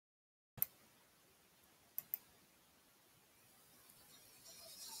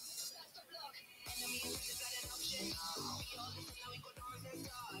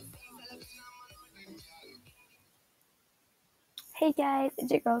Hey guys,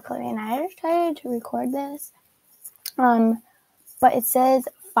 it's your girl Chloe, and I just tried to record this, but it says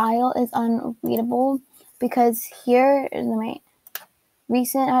file is unreadable because here is my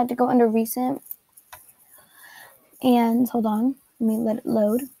recent. I had to go under recent, and hold on, let me let it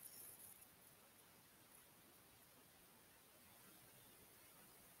load.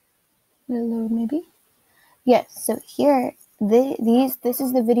 Let it load, maybe. Yes. So here, this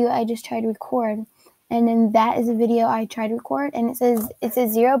is the video I just tried to record. And then that is a video I tried to record, and it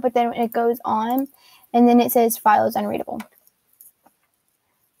says 0, but then it goes on, and then it says file is unreadable.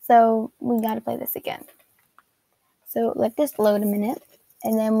 So we got to play this again. So let this load a minute,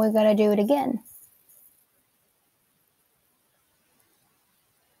 and then we got to do it again.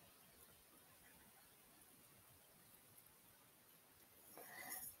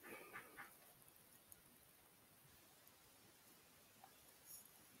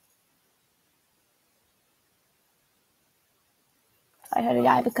 I had to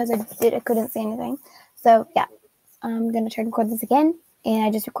die because I couldn't say anything. So yeah, I'm gonna try to record this again, and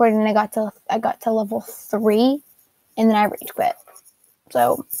I just recorded, and I got to level 3, and then I rage quit.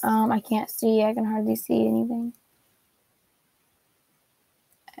 So I can't see. I can hardly see anything.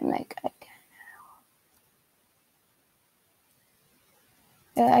 I'm like,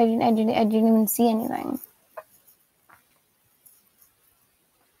 I didn't even see anything.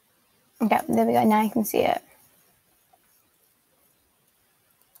 Okay, there we go. Now I can see it.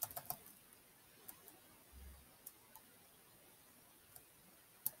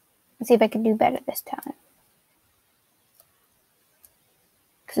 Let's see if I can do better this time.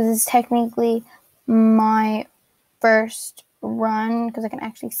 Because this is technically my first run, because I can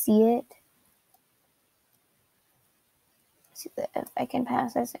actually see it. Let's see if I can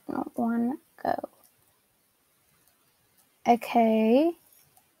pass this in one go. Okay.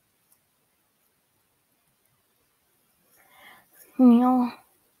 No.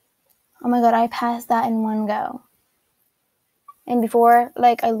 Oh my god, I passed that in one go. And before,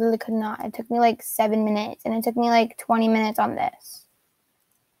 like, I literally could not. It took me like 7 minutes, and it took me like 20 minutes on this.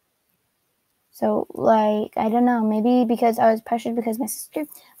 So, like, I don't know. Maybe because I was pressured because my sister,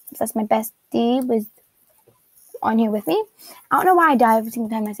 that's my bestie, was on here with me. I don't know why I die every single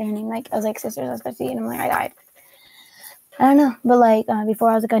time I say her name. Like, I was like, sister, that's bestie, and I'm like, I died. I don't know. But, like, before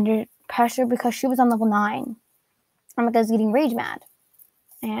I was, like, under pressure because she was on level 9. I'm like, I was getting rage mad.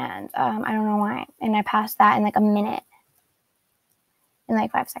 And I don't know why. And I passed that in, like, a minute. In,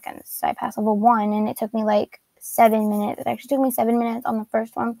 like, 5 seconds. So I passed level 1, and it took me, like, 7 minutes. It actually took me 7 minutes on the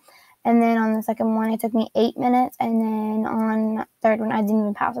first one. And then on the second one, it took me 8 minutes. And then on the third one, I didn't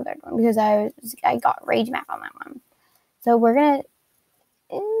even pass the third one because I got rage mad on that one. So we're going to...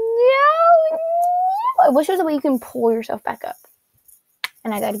 I wish there was a way you can pull yourself back up.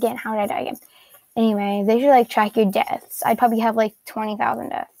 And I died again. How did I die again? Anyway, they should, like, track your deaths. I'd probably have, like, 20,000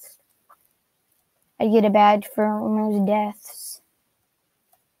 deaths. I'd get a badge for those deaths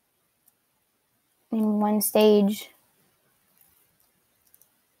in one stage.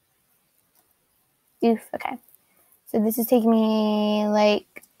 Oof, okay. So this is taking me,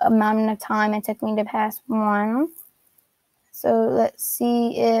 like, amount of time it took me to pass one. So let's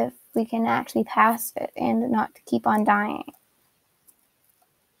see if we can actually pass it and not keep on dying.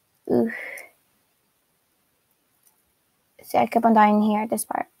 Oof. See, I kept on dying here at this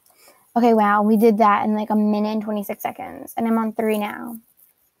part. Okay, wow, we did that in like a minute and 26 seconds. And I'm on 3 now.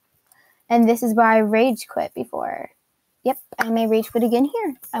 And this is where I rage quit before. Yep, I may rage quit again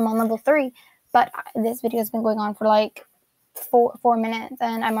here. I'm on level 3. But this video has been going on for like 4 minutes.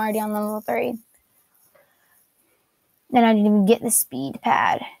 And I'm already on level 3. And I didn't even get the speed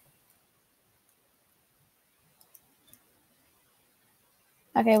pad.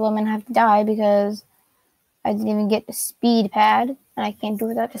 Okay, well, I'm going to have to die because I didn't even get the speed pad. And I can't do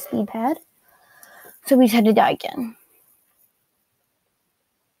without the speed pad. So we just had to die again.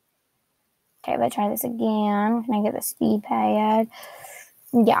 Okay, let's try this again. Can I get the speed pad?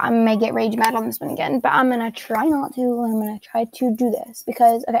 Yeah, I may get rage mad on this one again. But I'm going to try not to. I'm going to try to do this.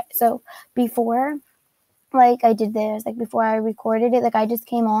 Because, okay, so before, like, I did this. Like, before I recorded it, like, I just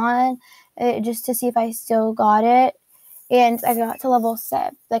came on just to see if I still got it. And I got to level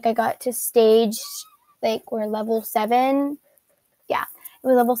 7. Like, I got to stage, like, we're level 7. Yeah, it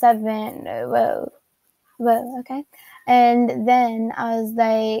was level 7. Whoa, okay. And then I was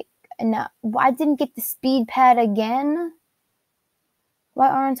like, no, I didn't get the speed pad again. Why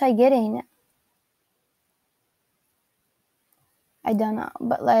aren't I getting it? I don't know.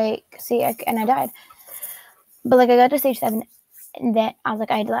 But, like, see, and I died. But, like, I got to stage 7. And then I was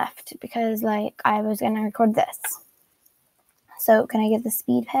like, I left because, like, I was going to record this. So, can I get the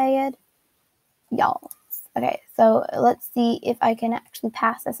speed pad? Y'all. Okay, so let's see if I can actually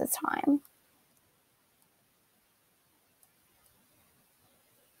pass this time.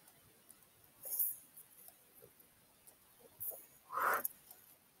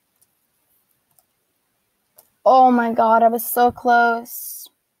 Oh my god, I was so close.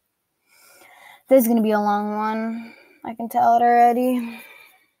 This is going to be a long one. I can tell it already.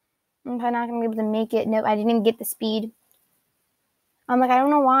 I'm probably not going to be able to make it. Nope, I didn't even get the speed. I'm like, I don't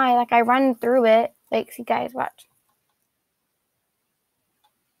know why. Like, I run through it. Like, see, guys, watch.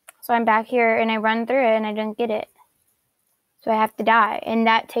 So I'm back here, and I run through it, and I don't get it. So I have to die. And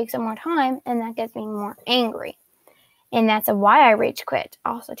that takes up more time, and that gets me more angry. And that's why I rage quit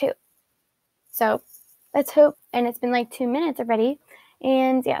also, too. So let's hope. And it's been like 2 minutes already.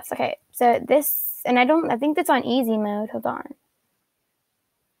 And yes, okay. So this, and I think that's on easy mode. Hold on.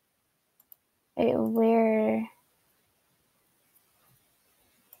 Wait, where?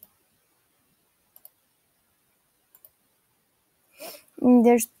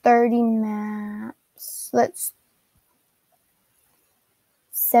 There's 30 maps. Let's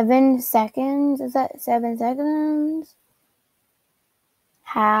 7 seconds. Is that 7 seconds?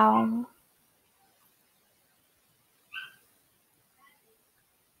 How?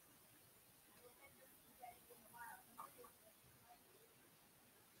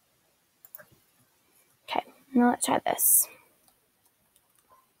 Okay, now let's try this.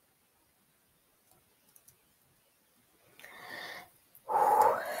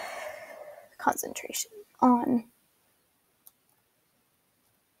 Concentration on.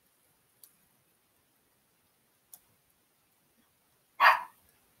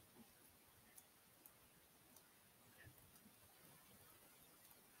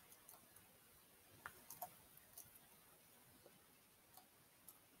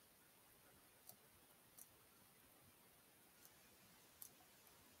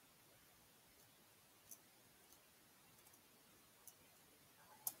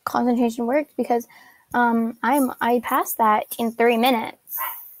 Concentration worked because I passed that in 3 minutes.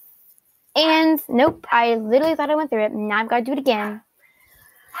 And nope, I literally thought I went through it. Now I've got to do it again.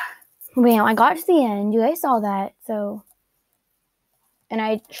 Well, I got to the end. You guys saw that. So, and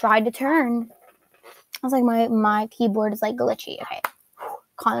I tried to turn. I was like, my keyboard is like glitchy. Okay.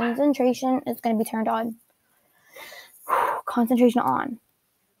 Concentration is going to be turned on. Concentration on.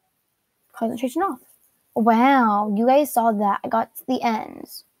 Concentration off. Wow, you guys saw that. I got to the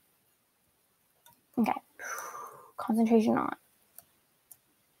ends. Okay. Concentration on.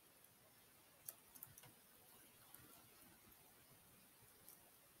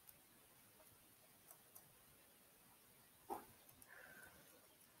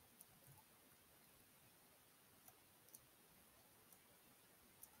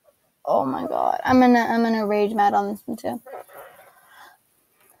 Oh my god. I'm gonna rage mad on this one too.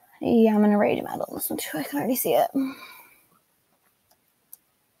 Yeah, I'm gonna rage mad on this one too. I can already see it.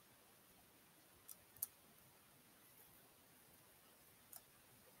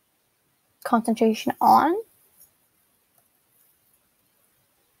 Concentration on.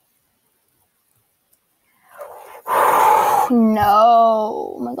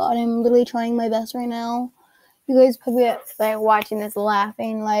 No. Oh my god, I'm literally trying my best right now. You guys probably like watching this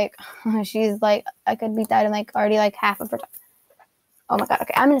laughing like she's like I could beat that in like already like half of her time. Oh my god,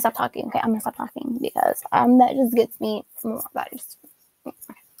 okay, I'm gonna stop talking. Okay, I'm gonna stop talking because that just gets me more. That just okay.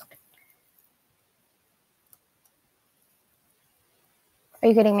 Are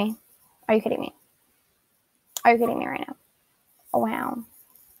you kidding me? Are you kidding me? Are you kidding me right now? Oh wow.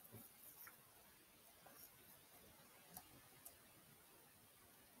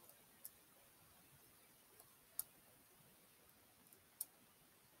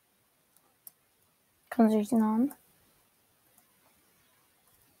 Concentration on.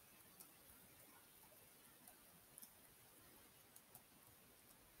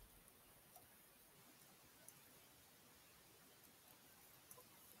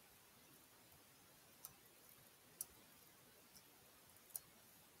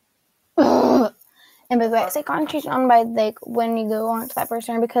 Ugh. And by the way, I say concentration on by like when you go on to that first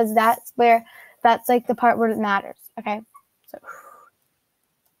turn because that's like the part where it matters. Okay, so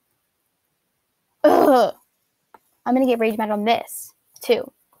ugh. I'm gonna get rage mad on this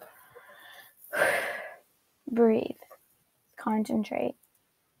too. Breathe. Concentrate.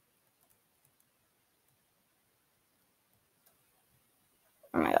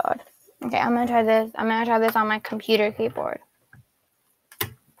 Oh my god. Okay, I'm gonna try this. I'm gonna try this on my computer keyboard.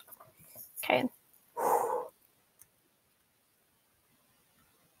 Okay.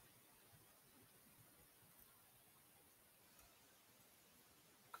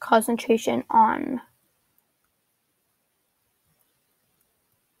 Concentration on.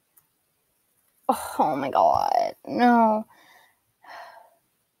 Oh my god. No.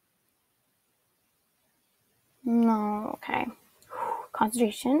 No. Okay.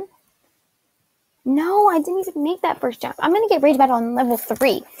 Concentration. No, I didn't even make that first jump. I'm going to get rage battle on level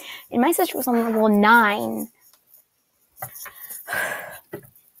 3. And my sister was on level 9.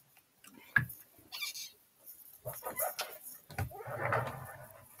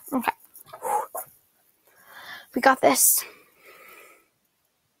 Okay. We got this.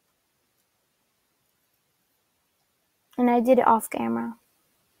 And I did it off camera.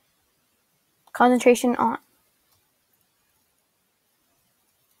 Concentration on.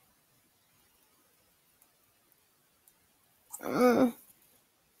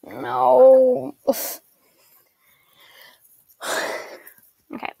 No. Oof.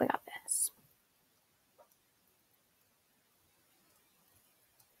 Okay, we got this.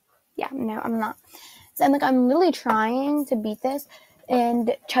 Yeah, no, I'm not. So I'm literally trying to beat this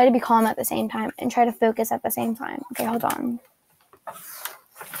and try to be calm at the same time and try to focus at the same time. Okay, hold on.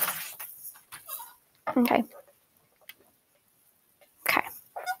 Okay. Okay,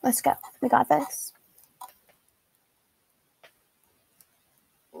 let's go. We got this.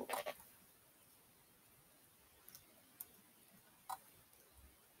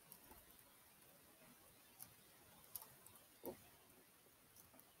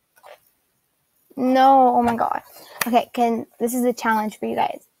 No, oh my god. Okay, this is a challenge for you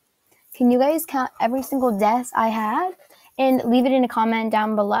guys. Can you guys count every single death I had and leave it in a comment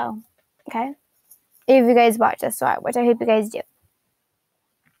down below? Okay? If you guys watch this, which I hope you guys do.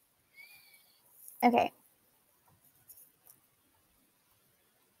 Okay.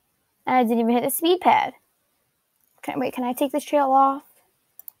 I didn't even hit the speed pad. Can I take this trail off?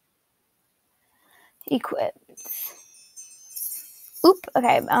 Equip. Oop,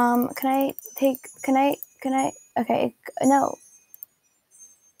 okay, okay, no.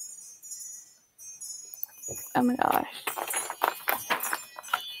 Oh my gosh.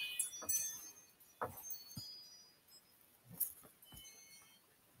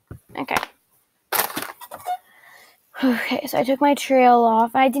 Okay. Okay, so I took my trail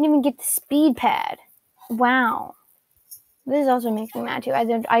off. I didn't even get the speed pad. Wow. This also makes me mad too. I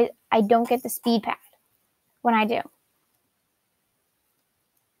don't get the speed pad when I do.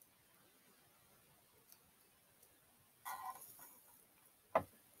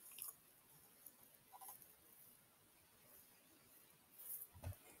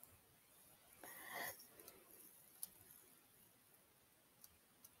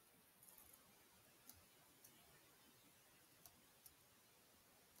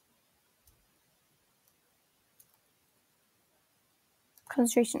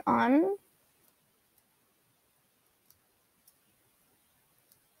 Concentration on.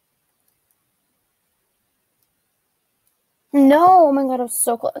 No, oh my god, I was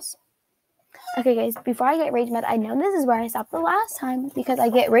so close. Okay, guys, before I get rage mad, I know this is where I stopped the last time because I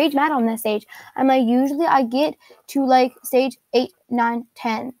get rage mad on this stage. I'm like, usually I get to like stage 8, 9,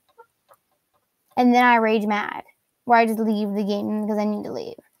 10. And then I rage mad, where I just leave the game because I need to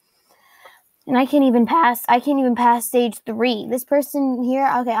leave. And I can't even pass stage 3. This person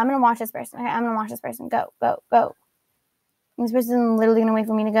here, okay, I'm going to watch this person. Okay, I'm going to watch this person. Go, go, go. This person is literally going to wait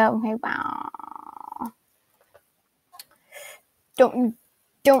for me to go. Okay, wow. Don't.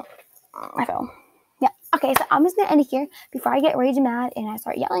 I fell. Yeah, okay, so I'm just going to end it here before I get rage mad and I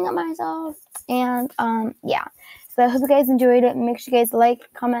start yelling at myself. And, yeah. So I hope you guys enjoyed it. Make sure you guys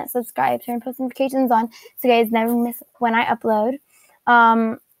like, comment, subscribe, turn post notifications on so you guys never miss when I upload.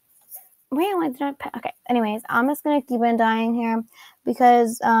 Okay, anyways, I'm just gonna keep on dying here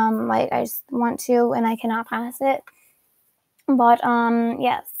because like I just want to and I cannot pass it. But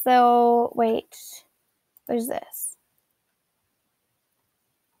yeah, so wait, where's this?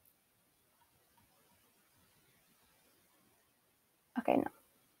 Okay, no.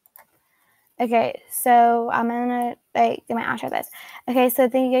 Okay, so I'm gonna like do my outro this. Okay, so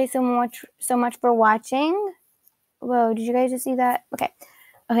thank you guys so much for watching. Whoa, did you guys just see that?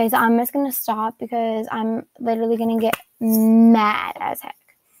 Okay, so I'm just gonna stop because I'm literally gonna get mad as heck.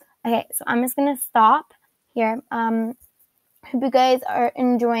 Okay, so I'm just gonna stop here. Hope you guys are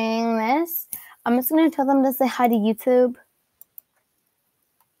enjoying this. I'm just gonna tell them to say hi to YouTube.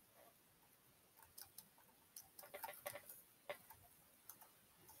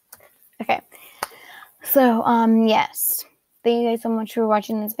 Okay, so yes, thank you guys so much for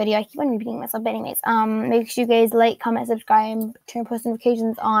watching this video. I keep on repeating myself, but anyways, make sure you guys like, comment, subscribe, turn post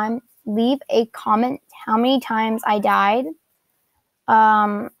notifications on. Leave a comment how many times I died.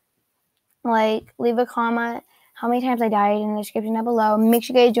 Like leave a comment how many times I died in the description down below. Make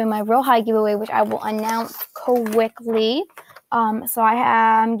sure you guys join my real high giveaway, which I will announce quickly. So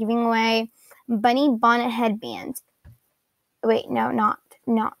I am giving away bunny bonnet headband. Wait, no, not.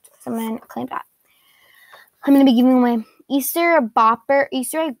 Someone claimed that. I'm going to be giving away Easter egg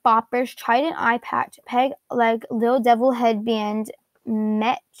boppers, trident eye patch, peg leg, little devil headband,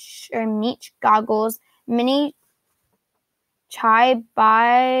 meech goggles, mini chibe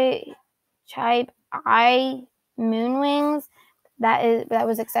eye moon wings. That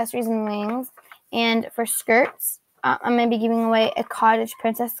was accessories and wings. And for skirts, I'm going to be giving away a cottage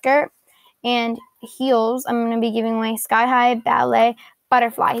princess skirt. And heels, I'm going to be giving away sky high ballet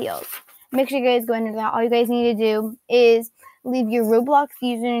butterfly heels. Make sure you guys go into that. All you guys need to do is leave your Roblox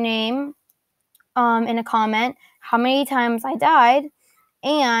username in a comment, how many times I died,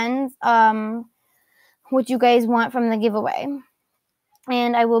 and what you guys want from the giveaway.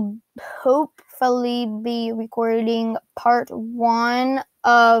 And I will hopefully be recording part one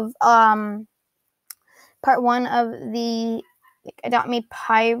of the Adopt Me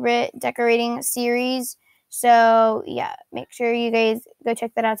Pirate decorating series. So yeah, make sure you guys go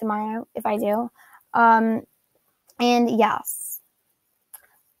check that out tomorrow if I do. And yes,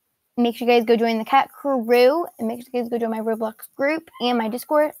 make sure you guys go join the cat crew, and make sure you guys go join my Roblox group and my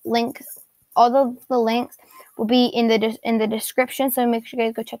Discord links. All of the links will be in the description, so make sure you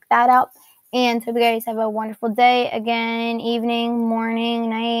guys go check that out. And hope you guys have a wonderful day, again, evening, morning,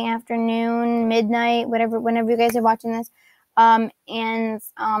 night, afternoon, midnight, whenever you guys are watching this. Yeah,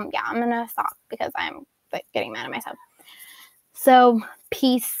 I'm gonna stop because I'm getting mad at myself. So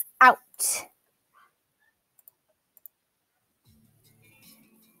peace out.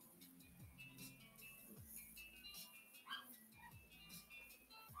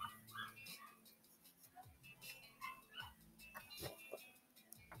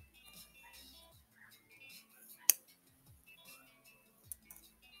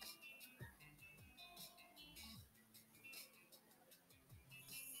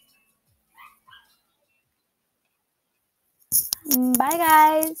 Bye,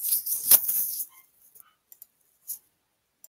 guys.